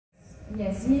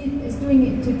Yes, he is doing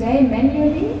it today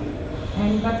manually,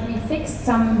 but we fixed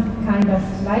some kind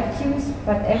of light cues,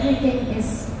 but everything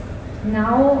is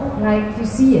now like you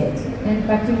see it,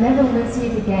 but you never will see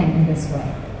it again in this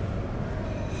way.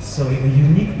 So a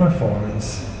unique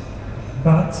performance.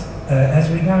 But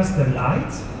as regards the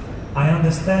light, I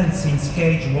understand, since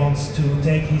Cage wants to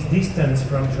take his distance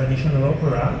from traditional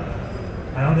opera,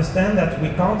 I understand that we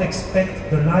can't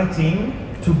expect the lighting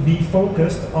to be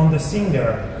focused on the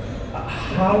singer.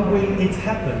 How will it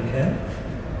happen?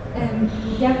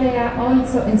 Yeah, there are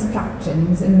also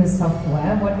instructions in the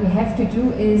software. What we have to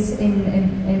do is in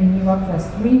Europera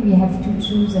 3 we have to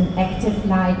choose an active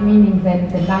light, meaning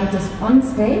that the light is on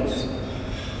stage.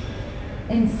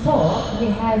 In 4 we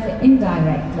have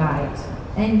indirect light,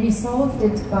 and we solved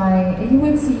it by, you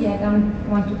will see, I don't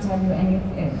want to tell you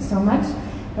anything so much,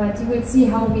 but you will see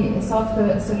how we solve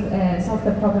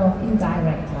the problem of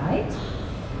indirect light.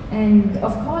 And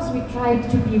of course we tried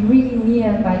to be really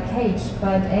near by Cage,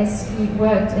 but as he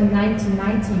worked in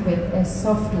 1990 with a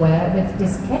software, with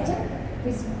diskette,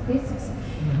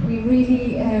 we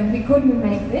really, we couldn't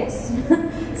make this.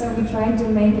 So we tried to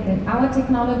make it in our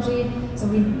technology, so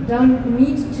we don't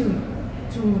need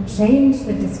to change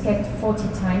the diskette 40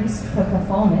 times per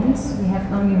performance. We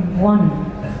have only one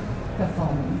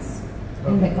performance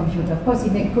in the computer. Of course, he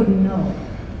couldn't know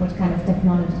what kind of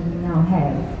technology we now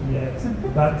have. Yes,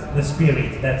 but the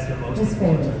spirit, that's the most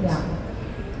important. The spirit,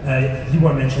 yeah. You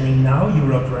were mentioning now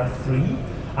Europera 3.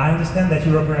 I understand that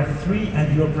Europera 3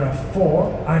 and Europera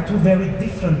 4 are two very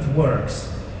different works.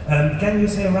 Can you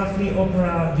say roughly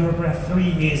Europera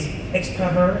 3 is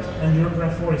extrovert and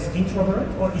Europera 4 is introvert,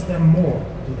 or is there more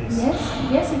to this?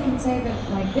 Yes, you can say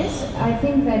that like this. I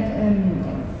think that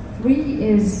 3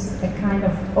 is a kind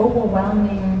of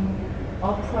overwhelming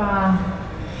opera,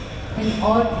 in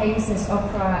all cases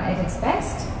opera at its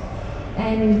best,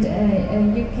 and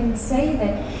you can say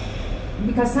that,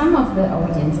 because some of the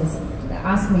audiences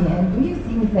ask me, do you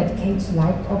think that Cage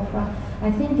liked opera? I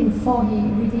think in 4 he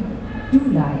really do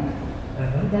like,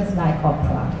 he does like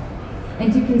opera,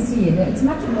 and you can see it. It's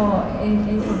much more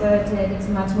introverted. It's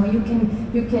much more. You can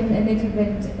a little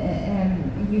bit.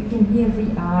 You can hear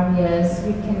the arias.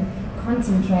 You can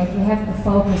concentrate. You have to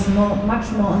focus much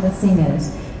more on the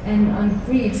singers. And on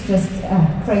 3 it's just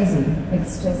crazy.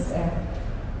 It's just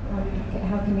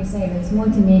how can you say it? It's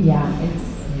multimedia.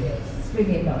 It's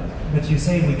really a lot. But you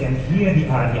say we can hear the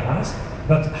arias.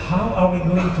 But how are we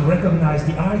going to recognize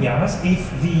the arias if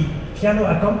the piano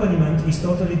accompaniment is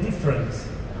totally different?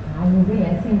 I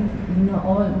think you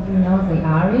know the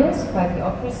arias. By the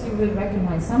operas you will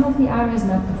recognize some of the arias,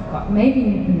 maybe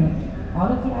not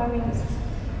all of the arias.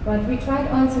 But we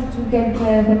tried also to get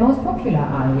the most popular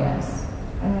arias.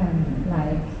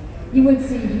 Like you will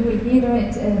hear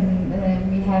it.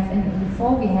 We have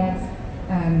before we have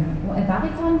a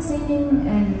baritone singing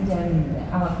and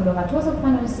our coloratura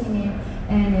soprano singing,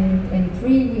 and in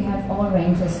 3 we have all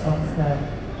ranges of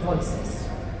voices.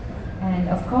 And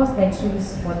of course they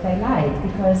choose what they like,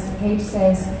 because Cage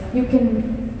says you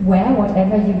can wear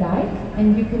whatever you like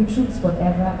and you can choose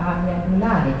whatever aria you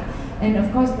like. And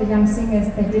of course the young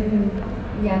singers, they didn't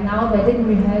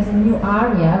rehearse a new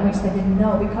aria, which they didn't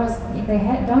know, because they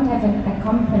don't have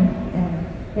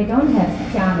they don't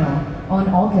have piano or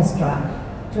an orchestra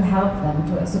to help them,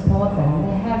 to support them.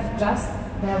 They have just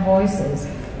their voices,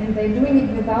 and they're doing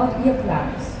it without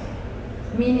earplugs.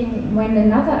 Meaning, when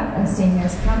another singer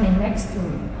is coming next to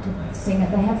sing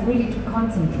it, they have really to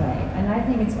concentrate. And I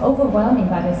think it's overwhelming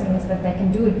by the singers that they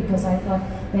can do it, because I thought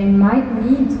they might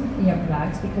need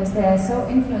earplugs because they are so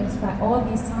influenced by all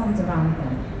these sounds around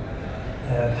them.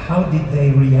 How did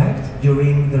they react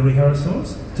during the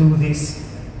rehearsals to this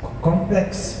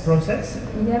complex process?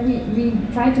 Yeah, we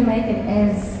try to make it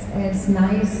as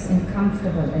nice and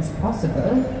comfortable as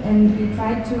possible, and we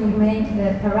try to make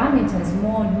the parameters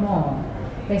more and more.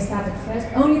 They started first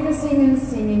only the singers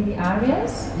singing the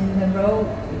arias in the row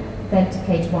that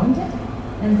Cage wanted,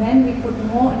 and then we put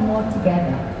more and more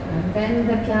together. And then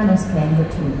the pianos came, the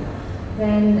two.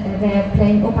 Then they're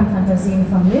playing Opernfantasien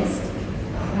from Liszt,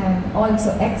 and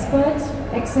also excerpts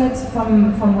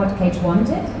from what Cage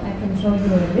wanted. I can show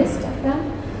you a list of them.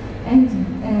 And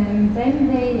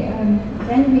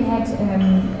then we had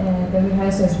the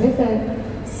rehearsals with the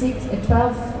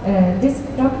 12 disc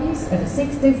jockeys,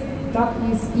 6 disc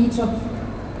jockeys. Each of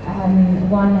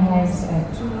one has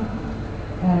 2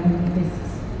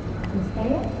 discs. This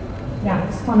player?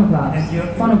 Yeah, phonographs. And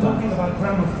you're talking about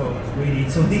gramophones, really.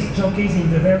 So disc jockeys in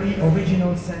the very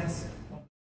original sense